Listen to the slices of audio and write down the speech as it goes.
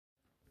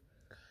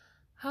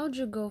How'd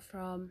you go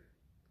from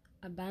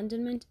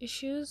abandonment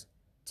issues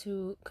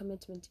to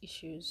commitment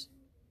issues?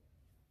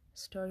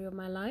 Story of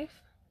my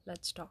life?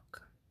 Let's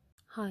talk.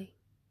 Hi,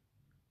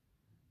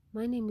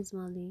 my name is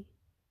Mali.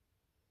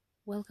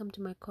 Welcome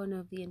to my corner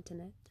of the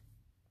internet.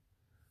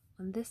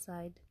 On this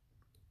side,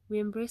 we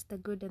embrace the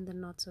good and the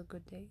not so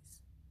good days.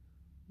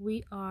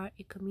 We are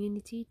a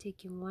community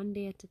taking one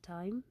day at a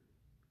time,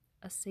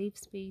 a safe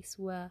space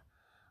where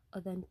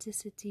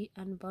authenticity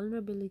and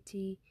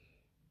vulnerability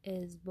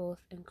is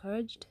both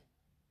encouraged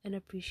and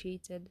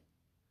appreciated.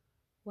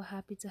 We're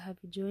happy to have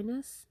you join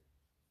us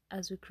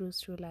as we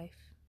cruise through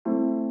life.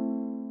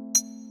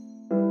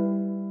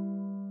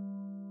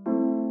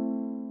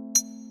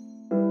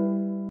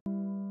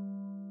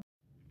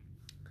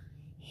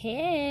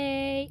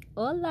 Hey,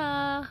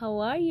 hola, how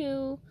are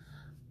you?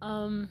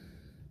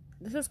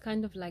 This is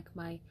kind of like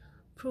my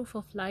proof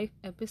of life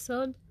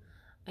episode.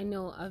 I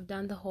know I've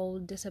done the whole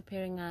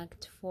disappearing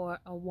act for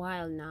a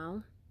while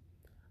now.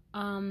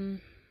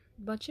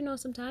 But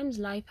sometimes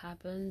life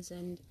happens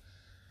and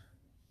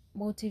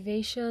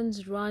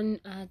motivations run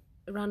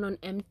on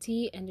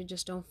empty and you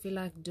just don't feel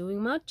like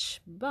doing much.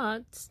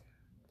 But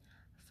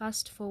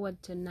fast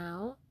forward to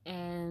now,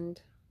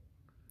 and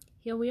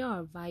here we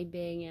are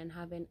vibing and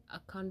having a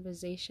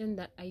conversation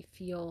that I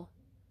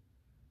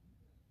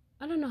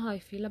don't know how I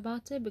feel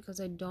about it, because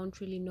I don't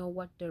really know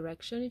what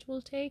direction it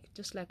will take,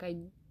 just like I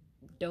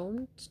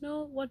don't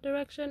know what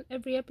direction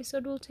every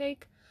episode will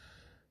take.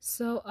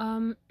 So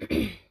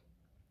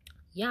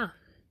yeah.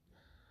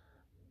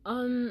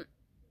 From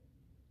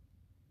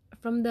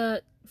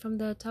the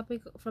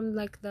topic, from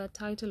like the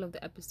title of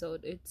the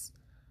episode, it's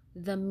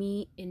the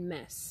me in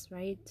mess,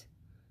 right?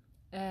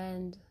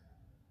 And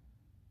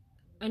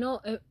I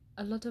know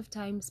a lot of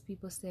times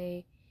people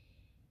say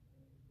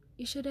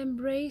you should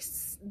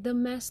embrace the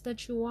mess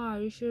that you are.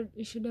 You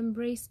should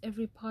embrace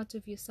every part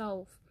of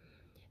yourself.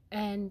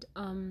 And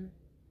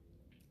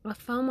I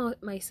found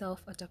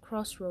myself at a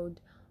crossroad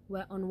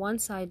where on one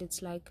side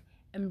it's like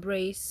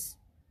embrace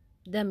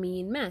the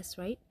mean mess,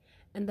 right?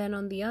 And then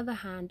on the other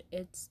hand,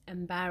 it's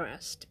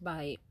embarrassed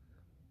by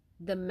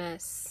the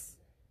mess,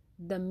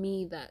 the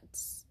me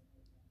that's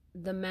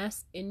the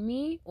mess in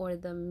me, or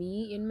the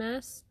me in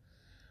mess.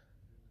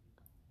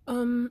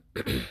 So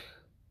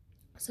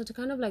to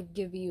kind of like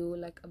give you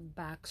like a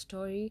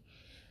backstory,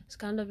 it's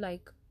kind of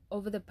like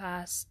over the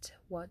past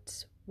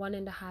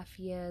 1.5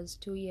 years,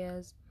 2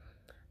 years,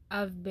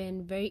 I've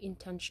been very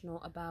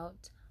intentional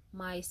about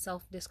my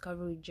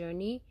self-discovery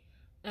journey.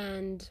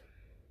 And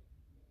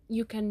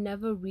you can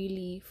never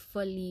really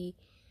fully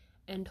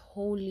and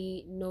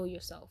wholly know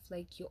yourself.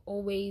 Like, you're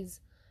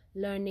always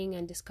learning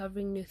and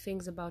discovering new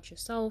things about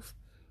yourself.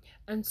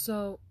 And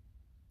so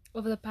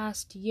over the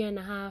past year and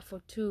a half or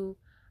two,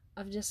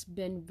 I've just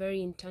been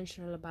very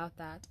intentional about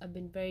that. I've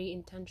been very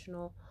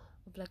intentional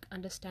of like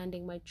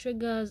understanding my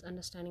triggers,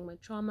 understanding my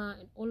trauma,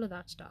 and all of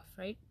that stuff,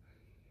 right?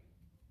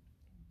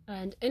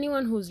 And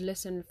anyone who's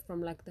listened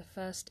from like the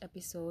first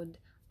episode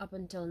up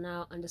until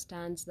now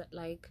understands that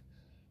like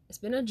it's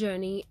been a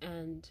journey.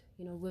 And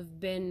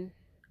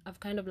I've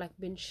kind of like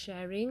been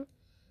sharing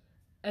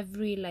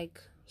every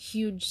like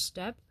huge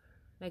step,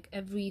 like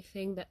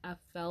everything that I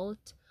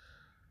felt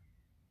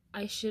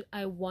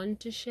I want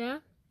to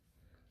share.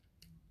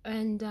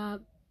 And I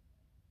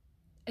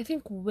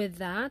think with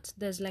that,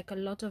 there's like a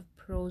lot of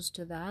pros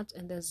to that,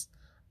 and there's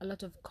a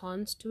lot of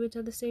cons to it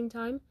at the same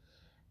time.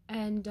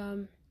 And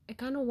I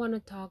kind of want to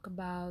talk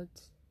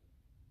about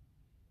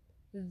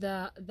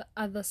the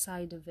other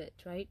side of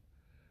it, right?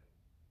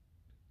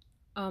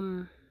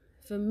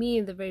 For me,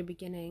 in the very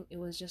beginning, it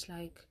was just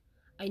like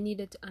I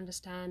needed to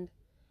understand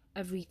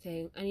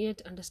everything. I needed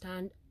to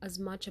understand as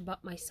much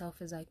about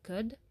myself as I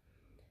could.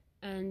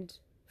 And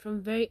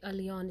from very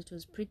early on, it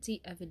was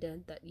pretty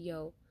evident that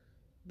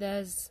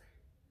there's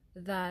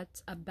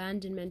that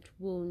abandonment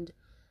wound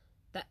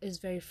that is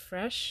very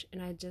fresh,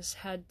 and I just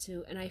had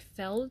to, and I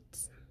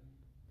felt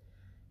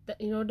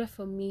that in order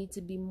for me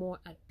to be more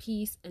at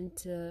peace and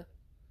to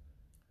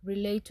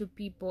relate to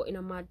people in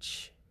a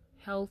much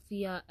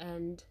healthier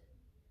and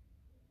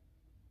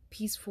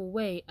peaceful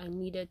way, I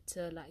needed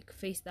to like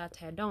face that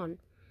head on.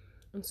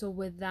 And so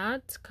with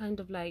that, kind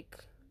of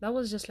like, that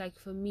was just like,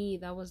 for me,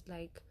 that was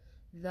like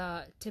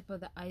the tip of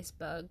the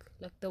iceberg.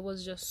 Like, there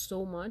was just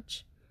so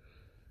much.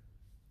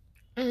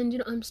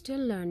 And I'm still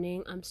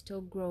learning, I'm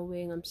still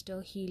growing, I'm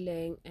still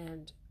healing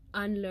and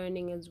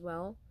unlearning as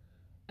well.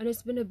 And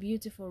it's been a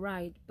beautiful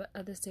ride, but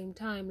at the same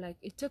time, like,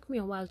 it took me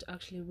a while to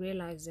actually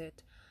realize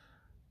it.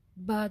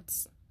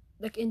 But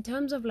like, in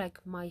terms of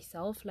like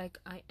myself, like,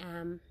 I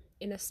am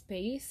in a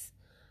space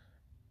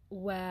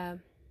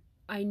where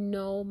I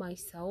know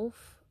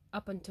myself.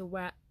 Up until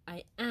where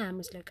I am,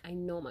 it's like I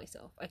know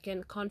myself. I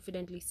can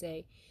confidently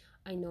say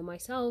I know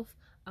myself.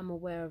 I'm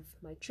aware of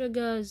my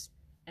triggers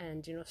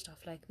and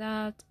stuff like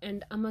that,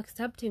 and I'm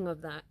accepting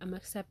of that. I'm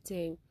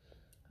accepting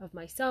of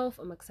myself.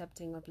 I'm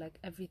accepting of like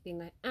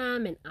everything I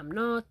am and I'm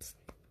not.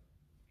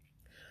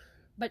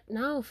 But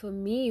now for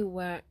me,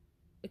 where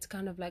it's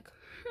kind of like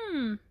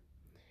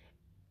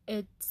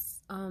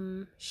it's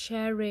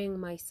sharing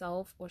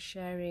myself, or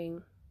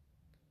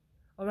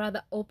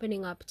rather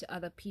opening up to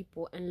other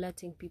people and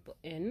letting people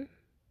in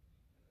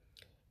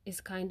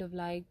is kind of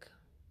like,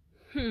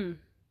 you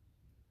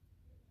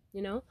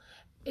know,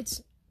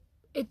 it's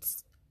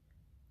it's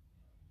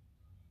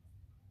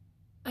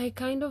I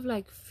kind of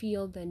like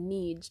feel the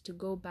need to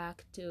go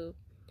back to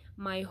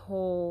my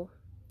whole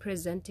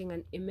presenting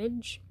an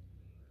image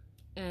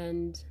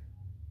and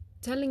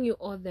telling you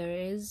all there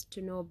is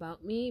to know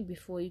about me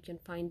before you can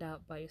find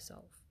out by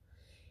yourself.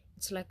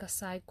 It's like a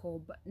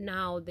cycle, but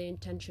now the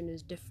intention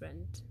is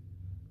different.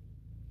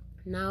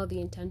 Now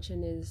the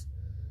intention is,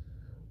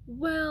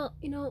 well,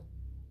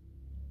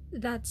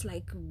 that's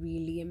like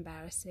really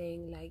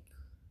embarrassing. Like,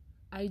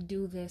 I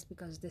do this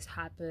because this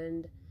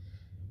happened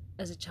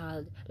as a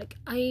child. Like,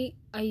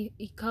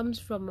 it comes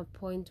from a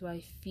point where I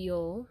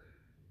feel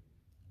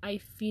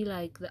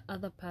like the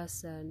other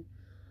person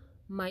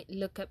might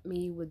look at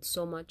me with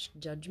so much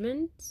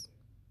judgment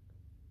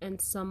and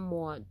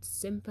somewhat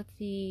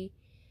sympathy,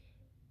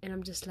 and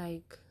I'm just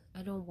like,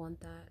 I don't want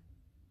that.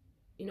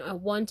 I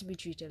want to be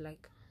treated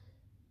like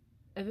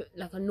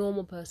a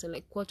normal person,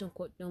 like quote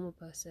unquote normal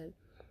person.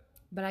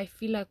 But I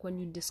feel like when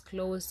you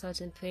disclose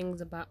certain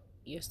things about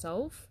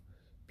yourself,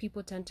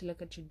 people tend to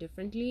look at you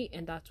differently,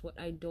 and that's what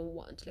I don't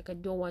want. Like, I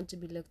don't want to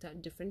be looked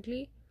at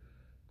differently.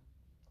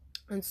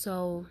 And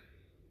so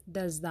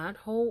there's that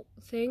whole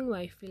thing where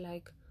I feel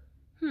like,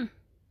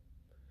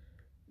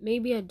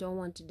 maybe I don't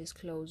want to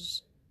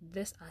disclose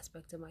this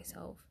aspect of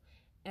myself.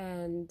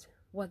 And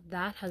what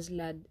that has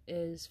led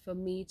is for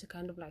me to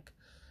kind of like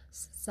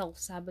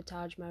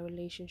self-sabotage my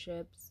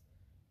relationships,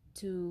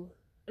 to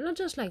not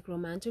just like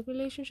romantic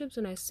relationships.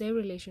 When I say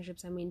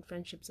relationships, I mean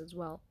friendships as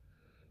well.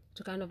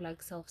 To kind of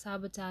like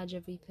self-sabotage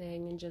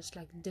everything and just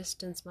like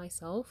distance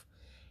myself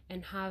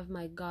and have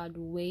my guard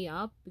way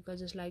up,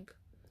 because it's like,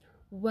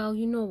 well,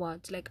 you know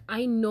what, like,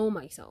 I know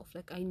myself,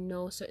 like, I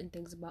know certain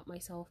things about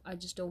myself. I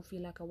just don't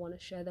feel like I want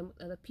to share them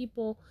with other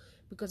people,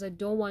 because I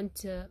don't want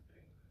to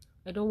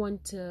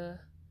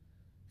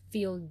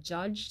feel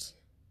judged.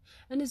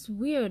 And it's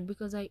weird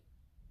because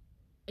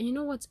you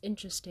know what's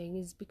interesting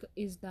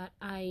is that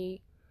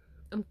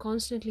I'm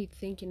constantly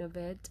thinking of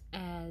it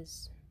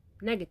as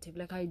negative.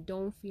 Like, I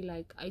don't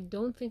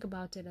think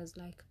about it as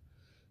like,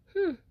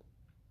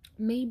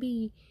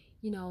 maybe,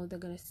 they're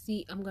gonna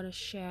see I'm gonna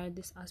share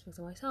this aspect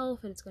of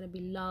myself, and it's gonna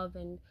be love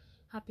and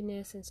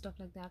happiness and stuff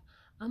like that.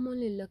 I'm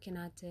only looking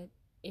at it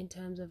in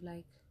terms of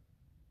like,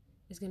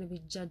 it's gonna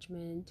be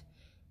judgment,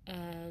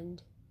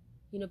 and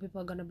people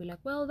are gonna be like,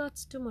 well,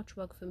 that's too much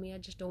work for me, I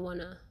just don't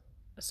want to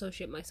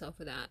associate myself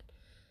with that.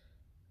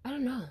 I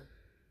don't know.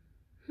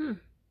 I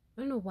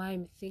don't know why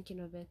I'm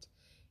thinking of it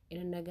in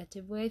a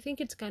negative way. I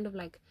think it's kind of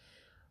like,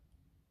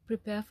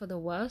 prepare for the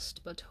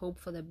worst but hope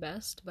for the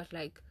best, but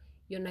like,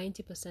 you're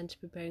 90%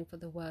 preparing for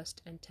the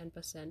worst and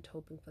 10%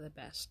 hoping for the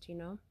best.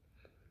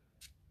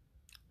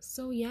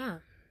 So yeah,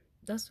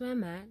 that's where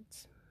I'm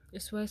at.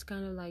 It's where it's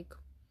kind of like,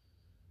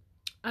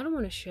 I don't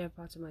want to share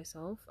parts of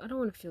myself. I don't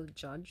want to feel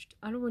judged.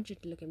 I don't want you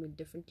to look at me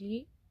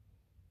differently.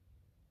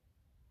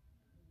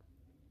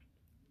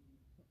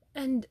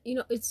 And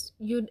it's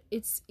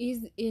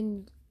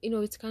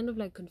kind of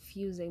like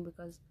confusing,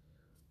 because,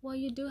 well,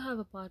 you do have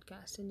a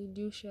podcast and you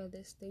do share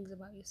these things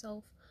about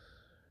yourself.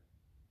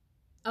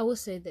 I will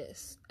say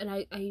this, and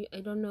I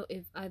don't know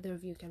if either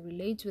of you can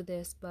relate with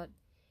this, but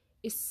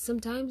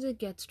sometimes it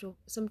gets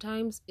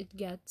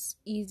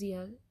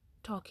easier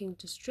talking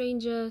to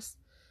strangers.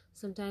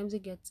 Sometimes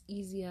it gets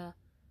easier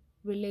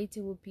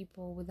relating with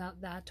people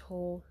without that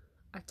whole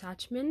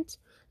attachment.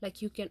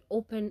 Like, you can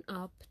open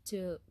up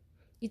to,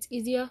 it's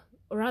easier,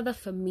 or rather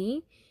for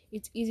me,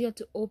 it's easier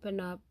to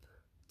open up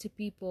to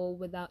people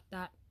without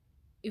that,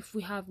 if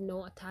we have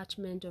no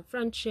attachment or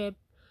friendship,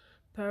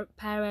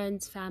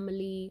 parents,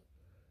 family,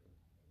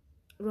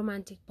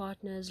 romantic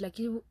partners. Like,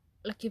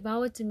 if I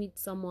were to meet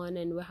someone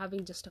and we're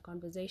having just a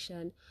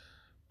conversation,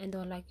 and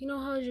they're like,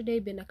 how's your day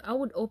been, like, I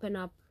would open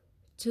up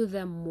to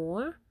them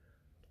more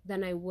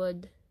than I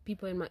would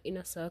people in my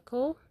inner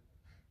circle.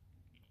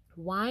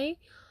 Why?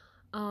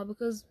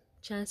 Because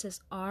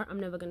chances are I'm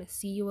never gonna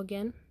see you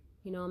again.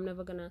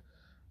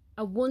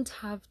 I won't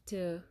have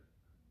to.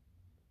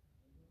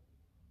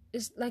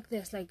 It's like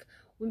this, like,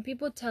 when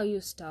people tell you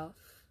stuff,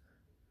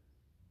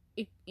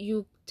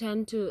 you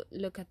tend to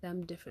look at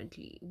them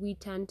differently. We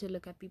tend to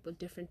look at people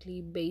differently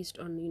based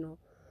on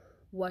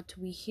what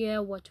we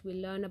hear, what we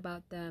learn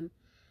about them.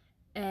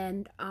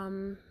 And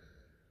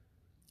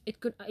it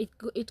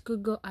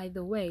could go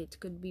either way. It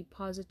could be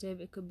positive,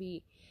 it could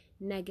be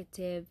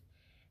negative.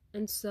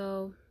 And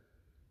so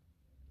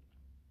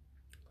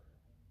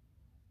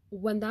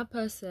when that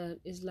person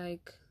is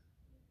like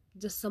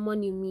just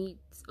someone you meet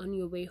on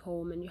your way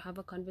home, and you have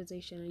a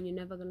conversation and you're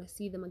never going to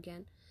see them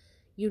again,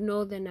 they're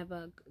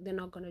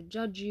not going to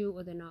judge you,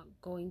 or they're not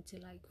going to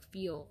like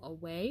feel a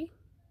way,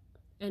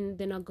 and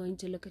they're not going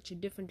to look at you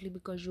differently,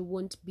 because you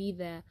won't be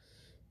there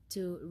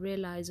to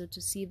realize or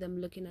to see them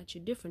looking at you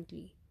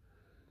differently.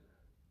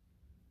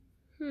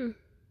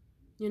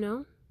 you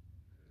know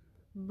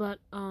but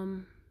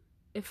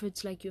if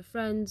it's like your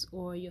friends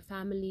or your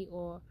family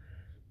or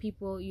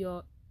people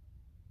you're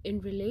in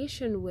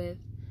relation with,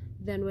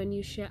 then when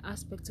you share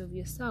aspects of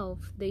yourself,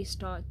 they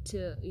start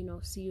to,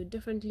 see you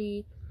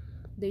differently.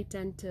 They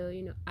tend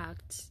to,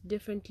 act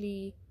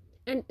differently.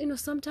 And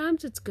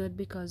sometimes it's good,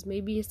 because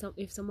maybe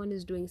if someone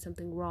is doing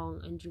something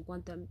wrong and you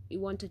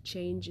want to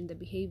change in the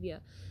behavior,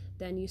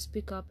 then you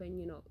speak up,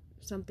 and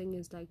something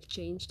is like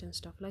changed and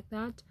stuff like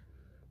that.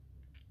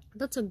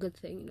 That's a good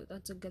thing.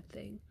 That's a good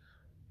thing.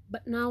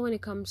 But now when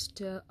it comes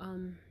to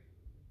on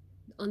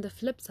the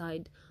flip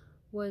side,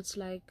 where it's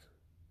like,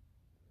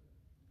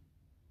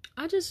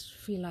 I just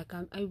feel like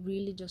I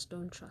really just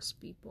don't trust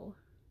people.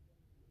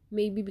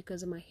 Maybe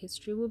because of my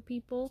history with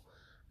people,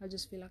 I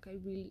just feel like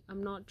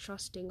I'm not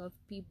trusting of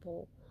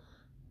people.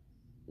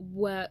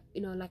 Where,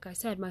 like I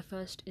said, my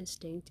first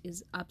instinct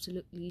is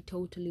absolutely,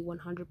 totally,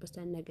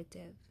 100%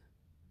 negative.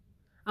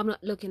 I'm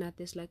not looking at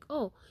this like,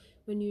 oh,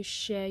 when you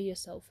share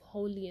yourself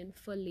wholly and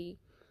fully,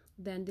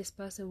 then this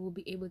person will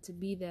be able to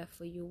be there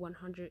for you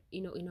 100,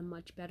 in a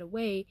much better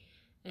way,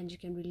 and you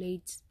can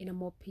relate in a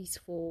more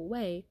peaceful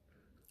way.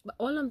 But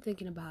all I'm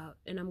thinking about,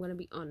 and I'm gonna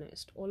be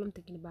honest, all I'm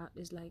thinking about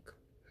is like,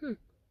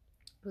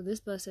 well, this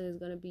person is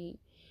gonna be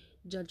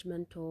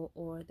judgmental,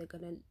 or they're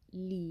gonna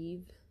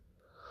leave.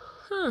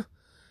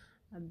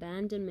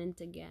 Abandonment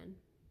again.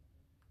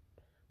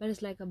 But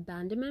it's like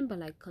abandonment, but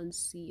like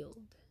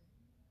concealed.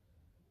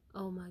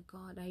 Oh my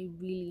god, I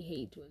really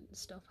hate when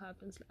stuff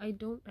happens. I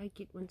don't like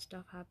it when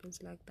stuff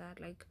happens like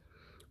that. Like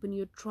when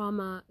your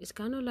trauma is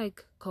kind of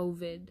like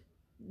COVID.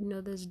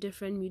 There's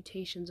different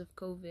mutations of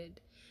COVID,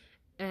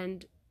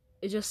 and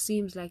it just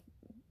seems like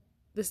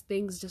this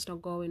thing's just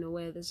not going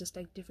away. There's just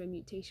like different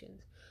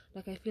mutations.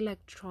 Like I feel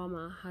like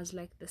trauma has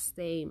like the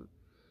same,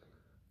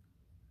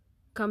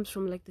 comes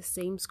from like the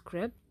same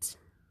script,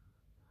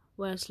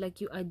 where it's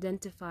like you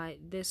identify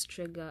this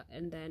trigger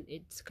and then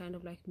it's kind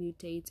of like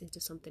mutates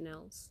into something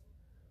else.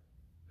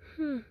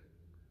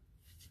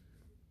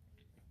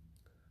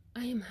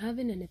 I am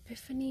having an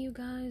epiphany, you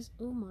guys.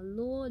 Oh my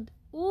lord.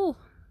 Oh,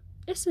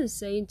 it's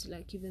insane to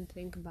like even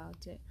think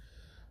about it.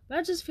 But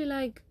I just feel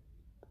like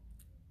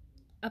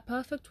a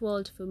perfect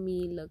world for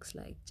me looks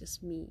like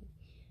just me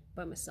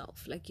by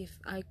myself. Like if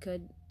I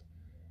could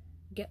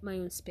get my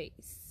own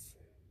space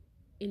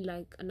in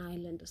like an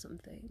island or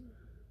something,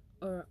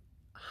 or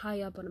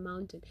high up on a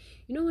mountain.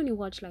 When you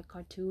watch like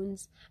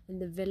cartoons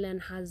and the villain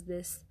has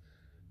this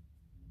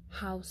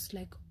house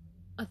like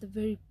at the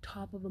very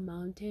top of a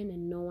mountain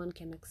and no one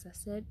can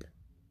access it,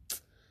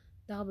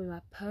 that'll be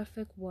my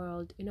perfect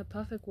world. In a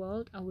perfect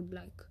world, I would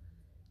like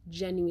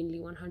genuinely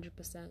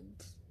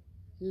 100%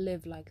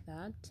 live like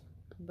that.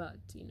 But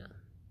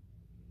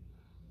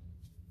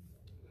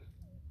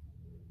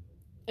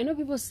I know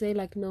people say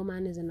like no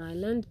man is an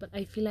island, but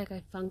I feel like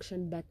I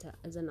function better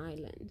as an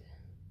island.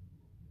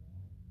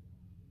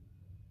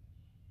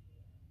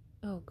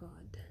 Oh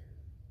god,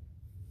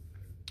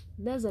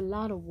 there's a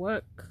lot of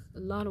work.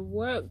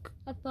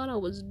 I thought I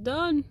was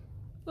done.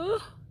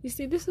 Ugh. You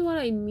see, this is what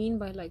I mean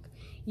by like,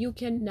 you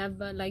can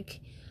never like,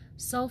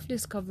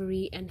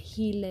 self-discovery and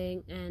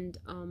healing and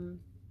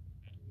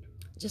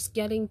just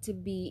getting to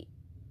be,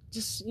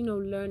 just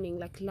learning.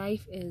 Like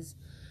life is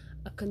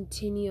a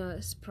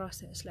continuous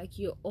process. Like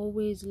you're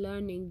always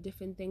learning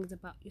different things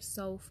about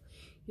yourself.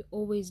 You're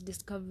always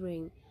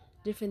discovering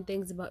different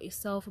things about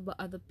yourself, about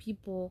other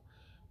people.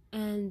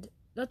 And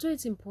that's why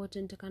it's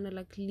important to kind of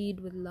like lead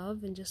with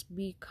love and just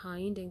be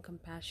kind and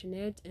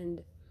compassionate,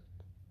 and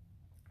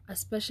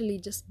especially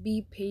just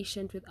be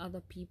patient with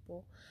other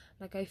people.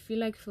 Like I feel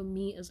like for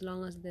me, as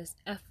long as there's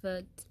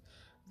effort,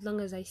 as long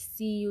as I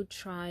see you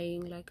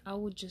trying, like I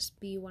would just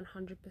be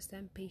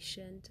 100%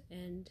 patient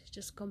and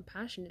just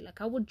compassionate.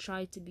 Like I would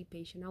try to be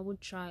patient. I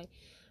would try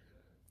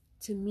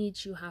to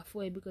meet you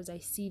halfway, because I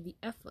see the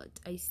effort.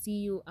 I see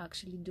you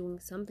actually doing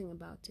something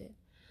about it.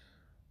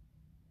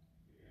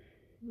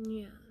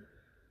 Yeah.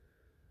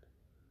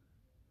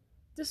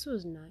 This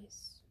was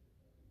nice.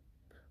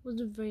 It was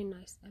a very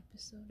nice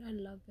episode. I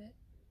love it.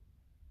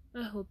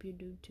 I hope you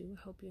do too.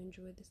 I hope you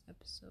enjoyed this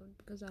episode,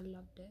 because I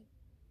loved it.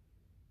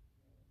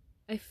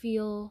 I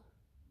feel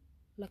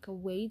like a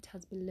weight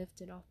has been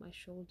lifted off my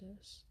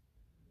shoulders.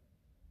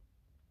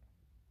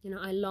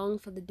 I long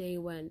for the day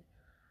when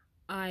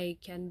I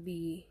can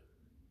be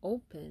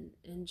open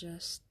and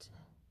just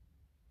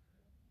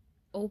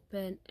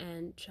open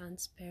and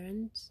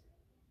transparent.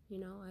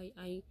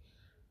 I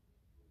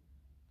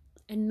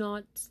and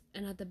not,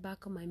 and at the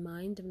back of my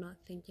mind, I'm not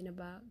thinking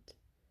about,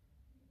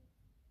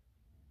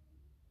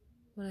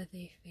 what are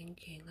they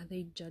thinking? Are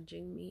they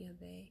judging me? Are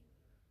they,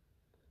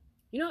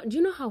 do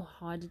you know how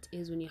hard it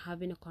is when you're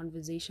having a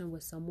conversation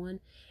with someone,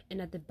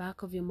 and at the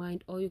back of your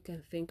mind, all you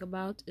can think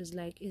about is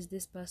like, is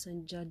this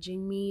person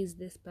judging me? Is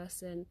this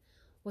person,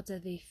 what are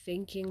they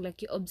thinking?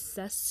 Like you're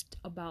obsessed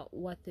about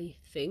what they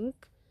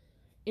think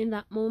in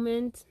that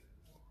moment.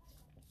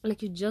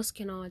 Like you just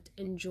cannot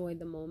enjoy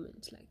the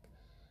moment. Like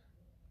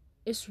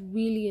it's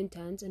really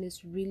intense, and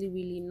it's really,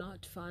 really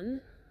not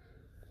fun.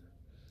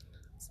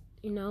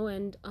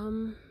 And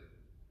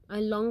I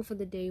long for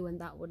the day when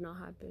that would not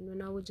happen,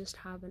 when I would just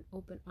have an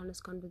open,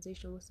 honest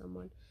conversation with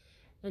someone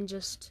and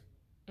just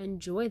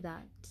enjoy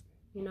that,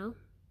 you know?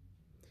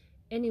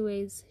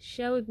 Anyways,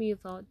 share with me your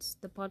thoughts.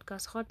 The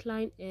podcast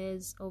hotline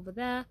is over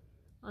there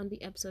on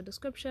the episode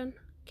description.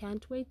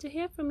 Can't wait to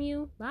hear from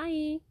you.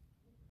 Bye.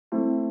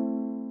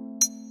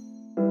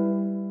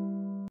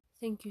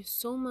 Thank you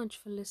so much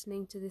for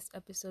listening to this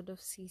episode of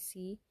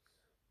CC.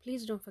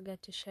 Please don't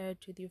forget to share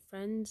it with your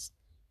friends,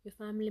 your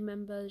family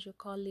members, your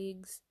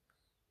colleagues,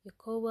 your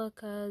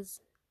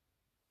co-workers,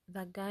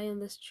 that guy on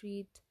the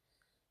street.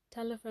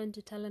 Tell a friend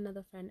to tell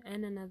another friend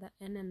and another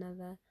and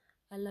another.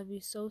 I love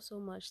you so, so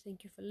much.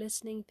 Thank you for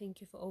listening.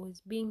 Thank you for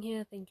always being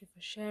here. Thank you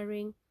for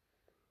sharing.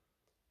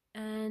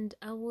 And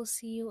I will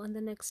see you on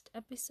the next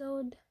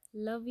episode.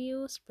 Love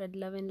you. Spread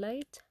love and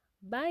light.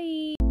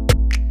 Bye.